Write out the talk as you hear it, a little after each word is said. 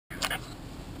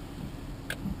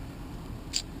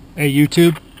Hey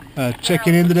YouTube,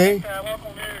 checking in today.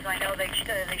 Local news. I know they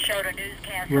showed a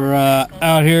newscast. We're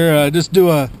out here just do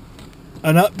an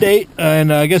update,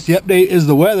 and I guess the update is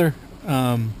the weather.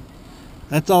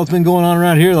 That's all that's been going on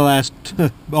around here the last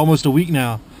almost a week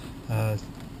now.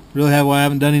 Really I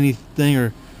haven't done anything,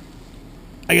 or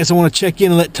I guess I want to check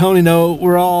in and let Tony know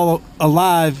we're all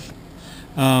alive.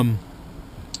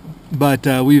 But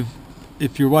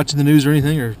if you're watching the news or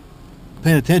anything or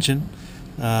paying attention,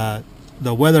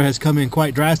 the weather has come in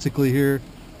quite drastically here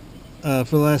for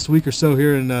the last week or so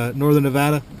here in northern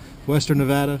Nevada, western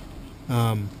Nevada.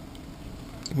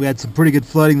 We had some pretty good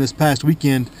flooding this past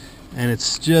weekend, and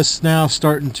it's just now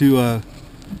starting to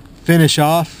finish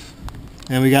off,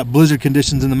 and we got blizzard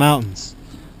conditions in the mountains.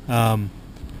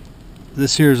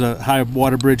 This here is a high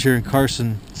water bridge here in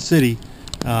Carson City,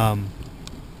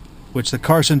 which the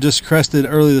Carson just crested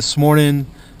early this morning,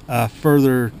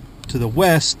 further to the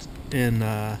west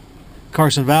in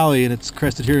Carson Valley, and it's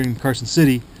crested here in Carson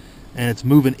City, and it's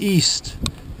moving east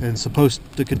and supposed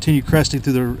to continue cresting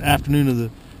through the afternoon of the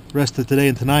rest of today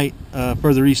and tonight,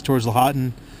 further east towards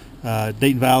Lahontan,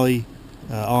 Dayton Valley,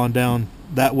 on down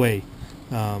that way.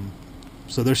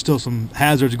 So there's still some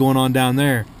hazards going on down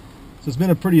there. So it's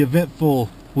been a pretty eventful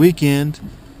weekend.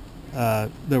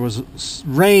 There was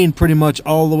rain pretty much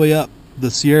all the way up the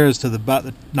Sierras to about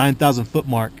the 9,000 foot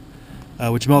mark,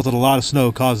 which melted a lot of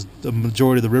snow, caused the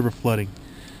majority of the river flooding.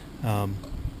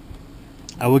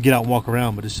 I would get out and walk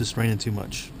around, but it's just raining too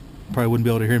much. Probably wouldn't be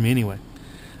able to hear me anyway.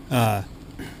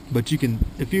 But you can,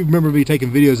 if you remember me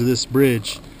taking videos of this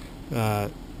bridge,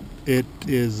 it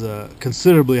is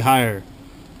considerably higher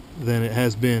than it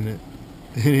has been in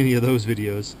any of those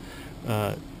videos.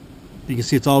 You can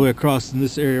see it's all the way across, and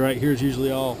this area right here is usually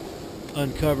all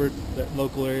uncovered, that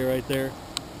local area right there.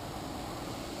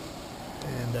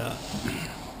 And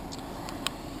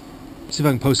see if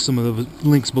I can post some of the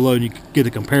links below and you can get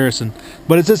a comparison.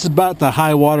 But it's just about the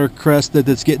high water crest that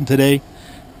it's getting today.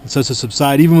 It's supposed to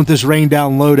subside. Even with this rain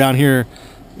down low down here,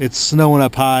 it's snowing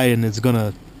up high, and it's going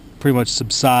to pretty much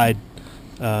subside.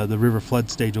 The river flood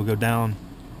stage will go down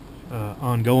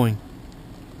ongoing.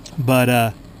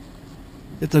 But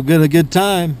it's a good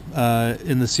time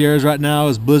in the Sierras right now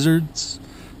is blizzards.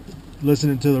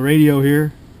 Listening to the radio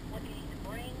here.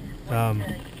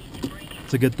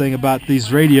 It's a good thing about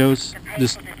these radios.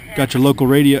 Just got your local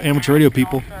radio, amateur radio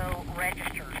people.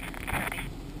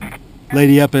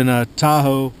 Lady up in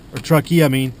Tahoe, or Truckee, I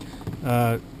mean,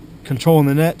 controlling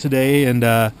the net today and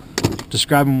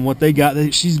describing what they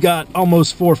got. She's got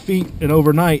almost 4 feet, and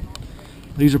overnight,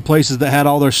 these are places that had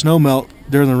all their snow melt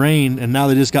during the rain, and now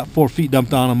they just got 4 feet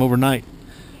dumped on them overnight.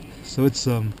 So it's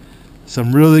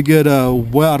some really good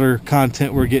water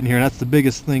content we're getting here, and that's the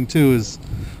biggest thing too. Is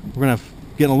we're gonna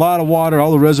getting a lot of water.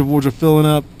 All the reservoirs are filling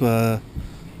up.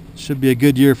 Should be a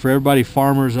good year for everybody,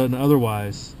 farmers and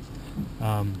otherwise.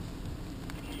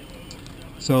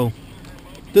 So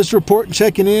just reporting,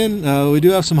 checking in. We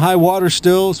do have some high water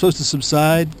still. It's supposed to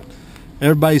subside.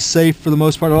 Everybody's safe for the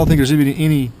most part. I don't think there's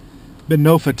even been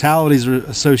no fatalities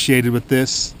associated with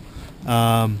this.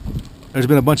 There's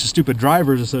been a bunch of stupid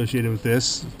drivers associated with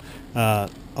this. A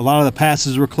lot of the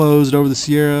passes were closed over the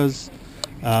Sierras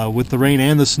with the rain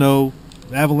and the snow.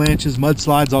 Avalanches,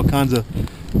 mudslides, all kinds of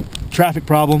traffic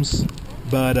problems,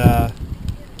 but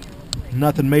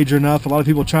nothing major enough. A lot of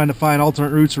people trying to find alternate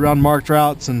routes around marked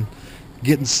routes and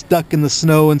getting stuck in the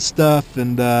snow and stuff,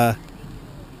 and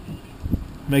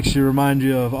makes you remind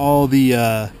you of all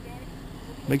the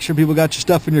make sure people got your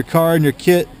stuff in your car and your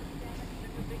kit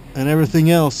and everything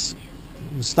else.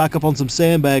 Stock up on some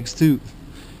sandbags too.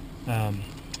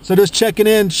 So just checking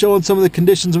in, showing some of the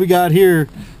conditions we got here.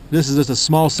 This is just a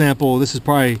small sample. This is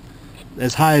probably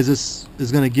as high as this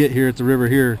is going to get here at the river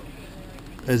here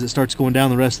as it starts going down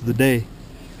the rest of the day.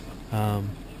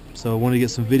 So I wanted to get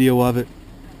some video of it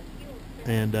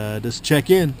and just check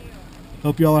in.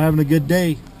 Hope y'all are having a good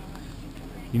day.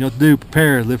 You know what to do.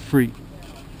 Prepare, live free.